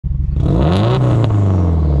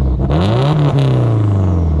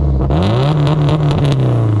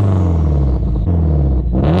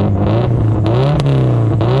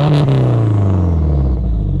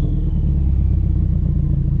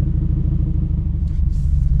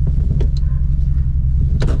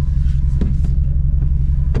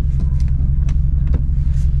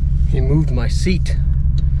moved my seat.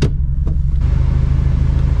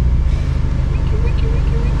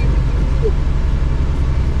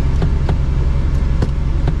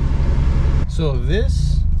 So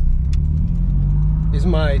this is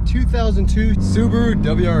my 2002 Subaru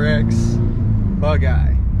WRX bug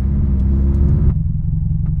eye.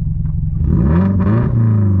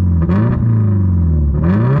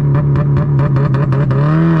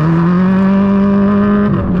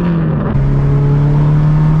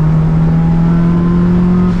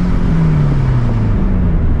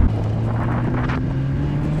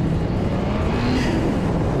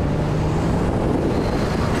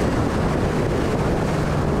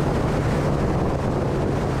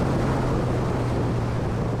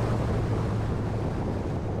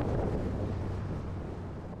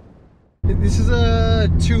 This is a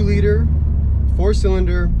 2-liter,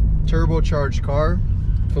 4-cylinder, turbocharged car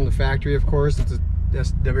from the factory, of course. It's a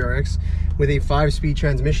WRX with a 5-speed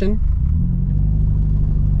transmission.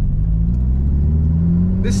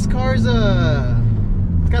 This car's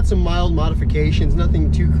it's got some mild modifications,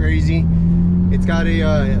 nothing too crazy. It's got a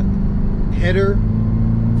header,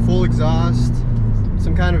 full exhaust,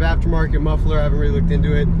 some kind of aftermarket muffler. I haven't really looked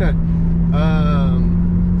into it.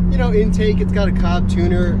 You know, intake, it's got a Cobb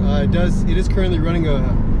tuner. It is currently running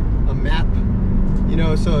a map, you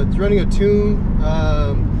know, so it's running a tune.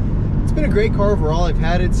 It's been a great car overall. I've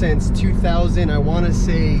had it since 2000, I want to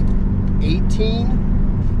say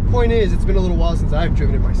 18. Point is, it's been a little while since I've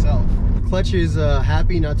driven it myself. The clutch is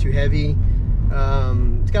happy, not too heavy.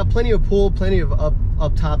 It's got plenty of pull, plenty of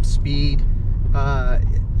up top speed.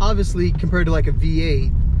 Obviously, compared to like a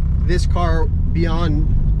V8, this car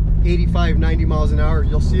beyond 85-90 miles an hour,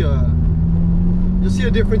 you'll see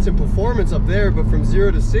a difference in performance up there, but from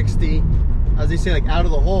 0 to 60, as they say, like out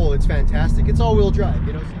of the hole, it's fantastic. It's all-wheel drive,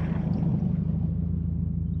 you know.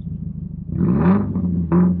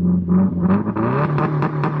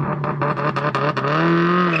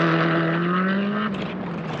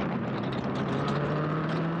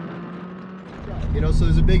 You know, so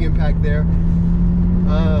there's a big impact there.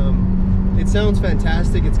 It sounds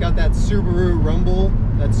fantastic. It's got that Subaru rumble,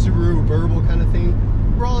 that Subaru burble kind of thing.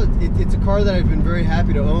 Overall, it's a car that I've been very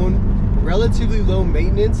happy to own. Relatively low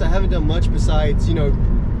maintenance. I haven't done much besides, you know,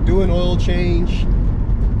 do an oil change,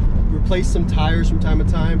 replace some tires from time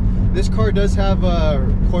to time. This car does have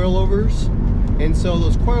coilovers, and so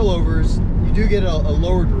those coilovers, you do get a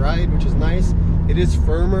lowered ride, which is nice. It is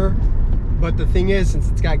firmer, but the thing is, since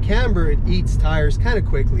it's got camber, it eats tires kind of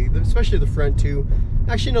quickly, especially the front two.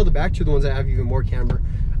 Actually, no, the back two are the ones that have even more camber.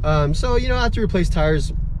 So, you know, I have to replace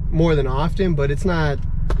tires more than often, but it's not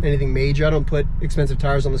anything major. I don't put expensive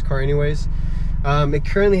tires on this car anyways. It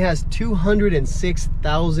currently has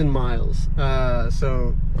 206,000 miles.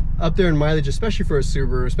 So up there in mileage, especially for a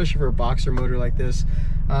Subaru, especially for a boxer motor like this.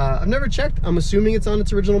 I've never checked. I'm assuming it's on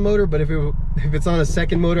its original motor, but if it's on a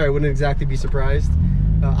second motor, I wouldn't exactly be surprised.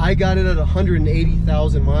 I got it at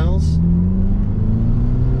 180,000 miles.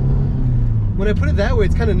 When I put it that way,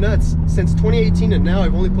 it's kind of nuts. Since 2018 to now,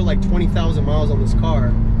 I've only put like 20,000 miles on this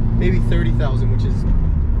car, maybe 30,000, which is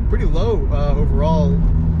pretty low overall.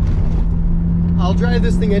 I'll drive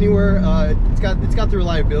this thing anywhere. It's got the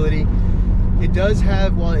reliability. It does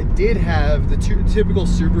have, well, it did have the typical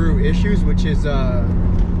Subaru issues, which is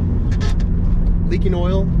leaking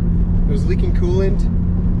oil. It was leaking coolant.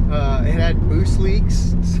 It had boost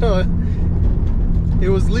leaks, so it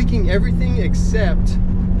was leaking everything except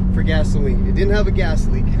for gasoline. It didn't have a gas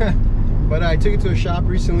leak. But I took it to a shop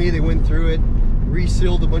recently. They went through it,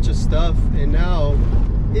 resealed a bunch of stuff, and now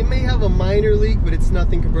it may have a minor leak, but it's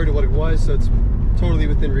nothing compared to what it was, so it's totally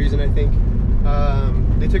within reason, I think.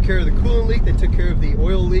 They took care of the coolant leak, they took care of the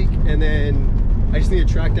oil leak, and then I just need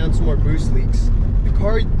to track down some more boost leaks.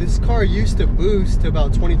 This car used to boost to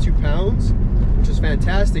about 22 pounds, which is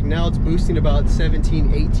fantastic. Now it's boosting about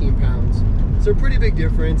 17, 18 pounds. So a pretty big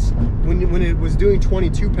difference. When it was doing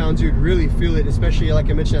 22 pounds, you'd really feel it, especially like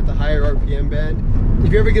I mentioned at the higher RPM band.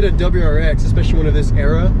 If you ever get a WRX, especially one of this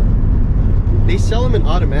era, they sell them in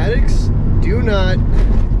automatics. Do not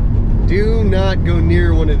go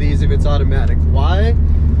near one of these if it's automatic. Why?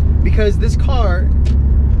 Because this car,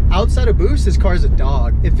 outside of boost, this car is a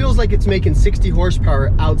dog. It feels like it's making 60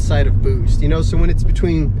 horsepower outside of boost, you know? So when it's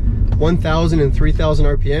between 1,000 and 3,000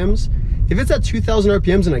 RPMs, if it's at 2,000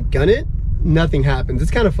 RPMs and I gun it, nothing happens. It's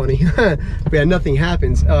kind of funny. But yeah, nothing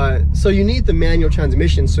happens. So you need the manual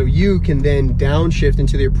transmission so you can then downshift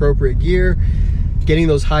into the appropriate gear, getting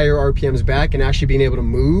those higher RPMs back and actually being able to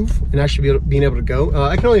move and actually being able to go.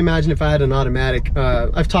 I can only imagine if I had an automatic.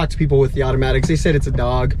 I've talked to people with the automatics. They said it's a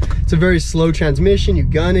dog. It's a very slow transmission. You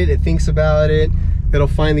gun it, it thinks about it, it'll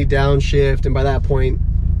finally downshift, and by that point,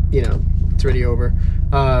 you know, it's already over.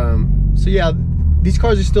 So yeah, these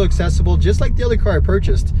cars are still accessible, just like the other car I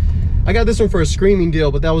purchased. I got this one for a screaming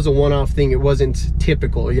deal, but that was a one-off thing. It wasn't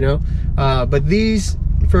typical, you know. But these,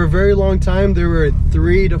 for a very long time, there were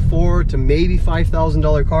 $3,000 to $4,000 to maybe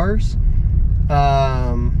 $5,000 cars,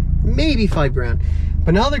 maybe $5,000.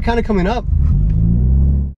 But now they're kind of coming up.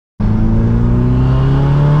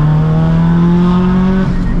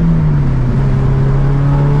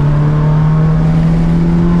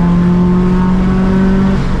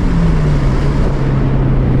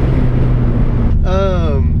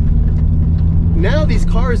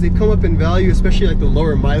 They've come up in value, especially like the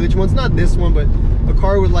lower mileage ones. Not this one, but a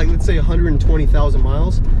car with like, let's say 120,000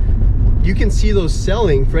 miles. You can see those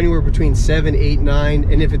selling for anywhere between $7,000, $8,000,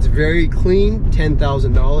 $9,000, and if it's very clean,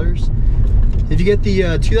 $10,000. If you get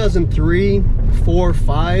the 2003, 4,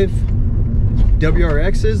 5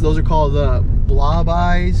 WRXs, those are called the Blob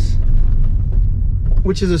Eyes,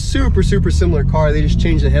 which is a super similar car. They just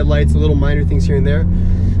changed the headlights, the little minor things here and there.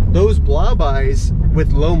 Those Blob Eyes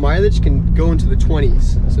with low mileage can go into the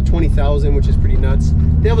 20s, so 20,000, which is pretty nuts.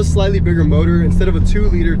 They have a slightly bigger motor. Instead of a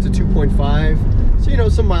 2-liter, it's a 2.5. So, you know,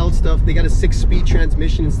 some mild stuff. They got a 6-speed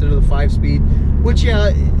transmission instead of the 5-speed, which,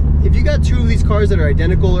 yeah, if you got two of these cars that are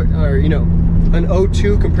identical, or you know, an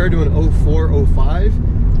 02 compared to an 04, 05,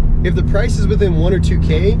 if the price is within 1 or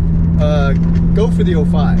 2K, go for the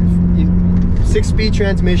 05. 6-speed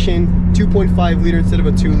transmission, 2.5 liter instead of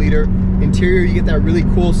a 2-liter. Interior, you get that really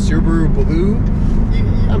cool Subaru blue.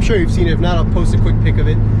 I'm sure you've seen it. If not, I'll post a quick pic of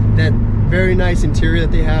it. That very nice interior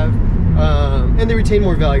that they have, and they retain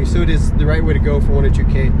more value, so it is the right way to go for 1 or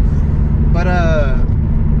 2K. But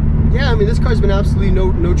yeah, I mean, this car's been absolutely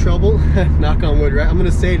no trouble. Knock on wood, right? I'm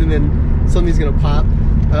gonna say it and then something's gonna pop.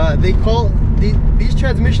 They call these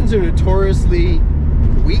transmissions are notoriously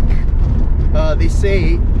weak. They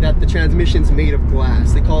say that the transmission's made of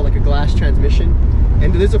glass. They call it like a glass transmission.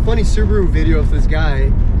 And there's a funny Subaru video of this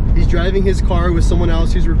guy. He's driving his car with someone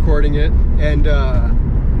else who's recording it, and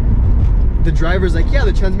the driver's like, yeah,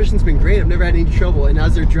 the transmission's been great, I've never had any trouble. And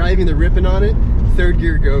as they're driving, they're ripping on it, 3rd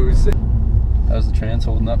gear goes. How's the trans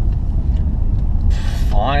holding up?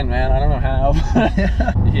 Fine, man, I don't know how.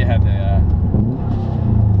 You had to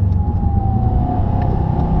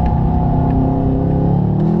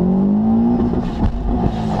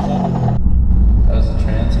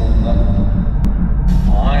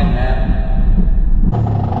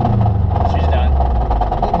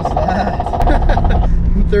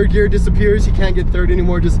third gear disappears, you can't get third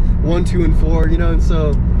anymore, just 1, 2, and 4, you know. And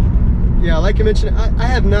so yeah, like I mentioned, I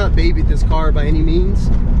have not babied this car by any means,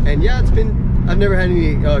 and yeah, I've never had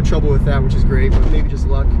any trouble with that, which is great, but maybe just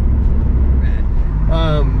luck.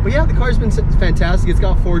 But yeah, the car's been fantastic. It's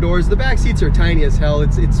got 4 doors. The back seats are tiny as hell.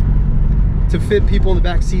 It's to fit people in the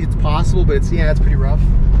back seat, it's possible, but it's pretty rough.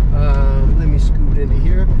 Let me scoot into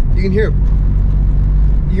here.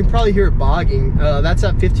 You can probably hear it bogging. That's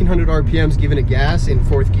at 1500 RPMs given it gas in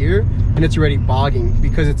 4th gear, and it's already bogging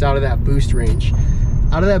because it's out of that boost range.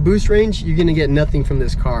 Out of that boost range, you're gonna get nothing from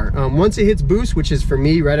this car. Once it hits boost, which is for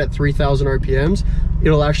me right at 3000 RPMs,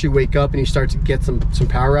 it'll actually wake up and you start to get some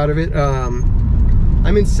power out of it.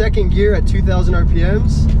 I'm in 2nd gear at 2000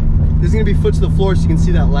 RPMs. This is gonna be foot to the floor so you can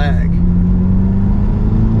see that lag.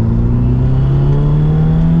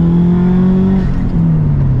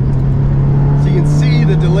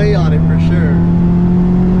 The delay on it for sure.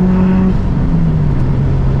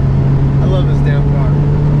 I love this damn car.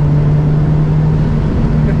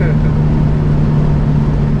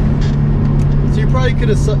 So you probably could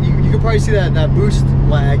have, you could probably see that boost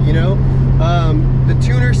lag, you know. The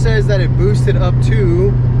tuner says that it boosted up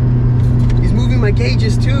to, he's moving my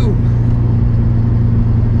gauges too,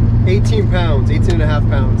 18 pounds, 18 and a half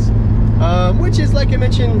pounds, which is, like I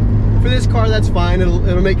mentioned, for this car, that's fine.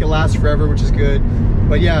 It'll make it last forever, which is good.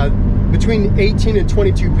 But yeah, between 18 and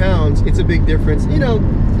 22 pounds, it's a big difference. You know,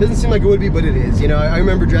 doesn't seem like it would be, but it is. You know, I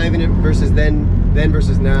remember driving it versus then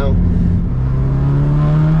versus now.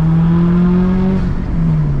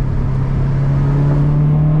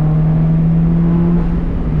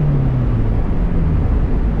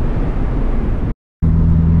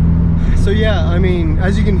 So yeah, I mean,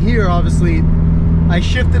 as you can hear, obviously, I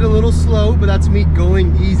shifted a little slow, but that's me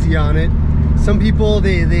going easy on it. Some people,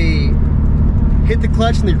 they hit the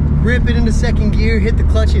clutch and they rip it into 2nd gear, hit the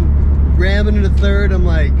clutch and ram it into 3rd. I'm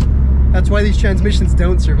like, that's why these transmissions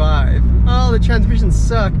don't survive. Oh, the transmissions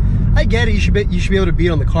suck. I get it, you should be able to beat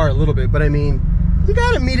on the car a little bit, but I mean, you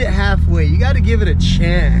gotta meet it halfway. You gotta give it a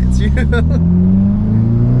chance, you know?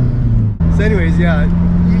 So anyways, yeah,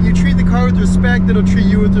 you treat the car with respect, it'll treat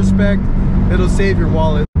you with respect, it'll save your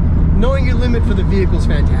wallet. Knowing your limit for the vehicle is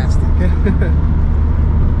fantastic.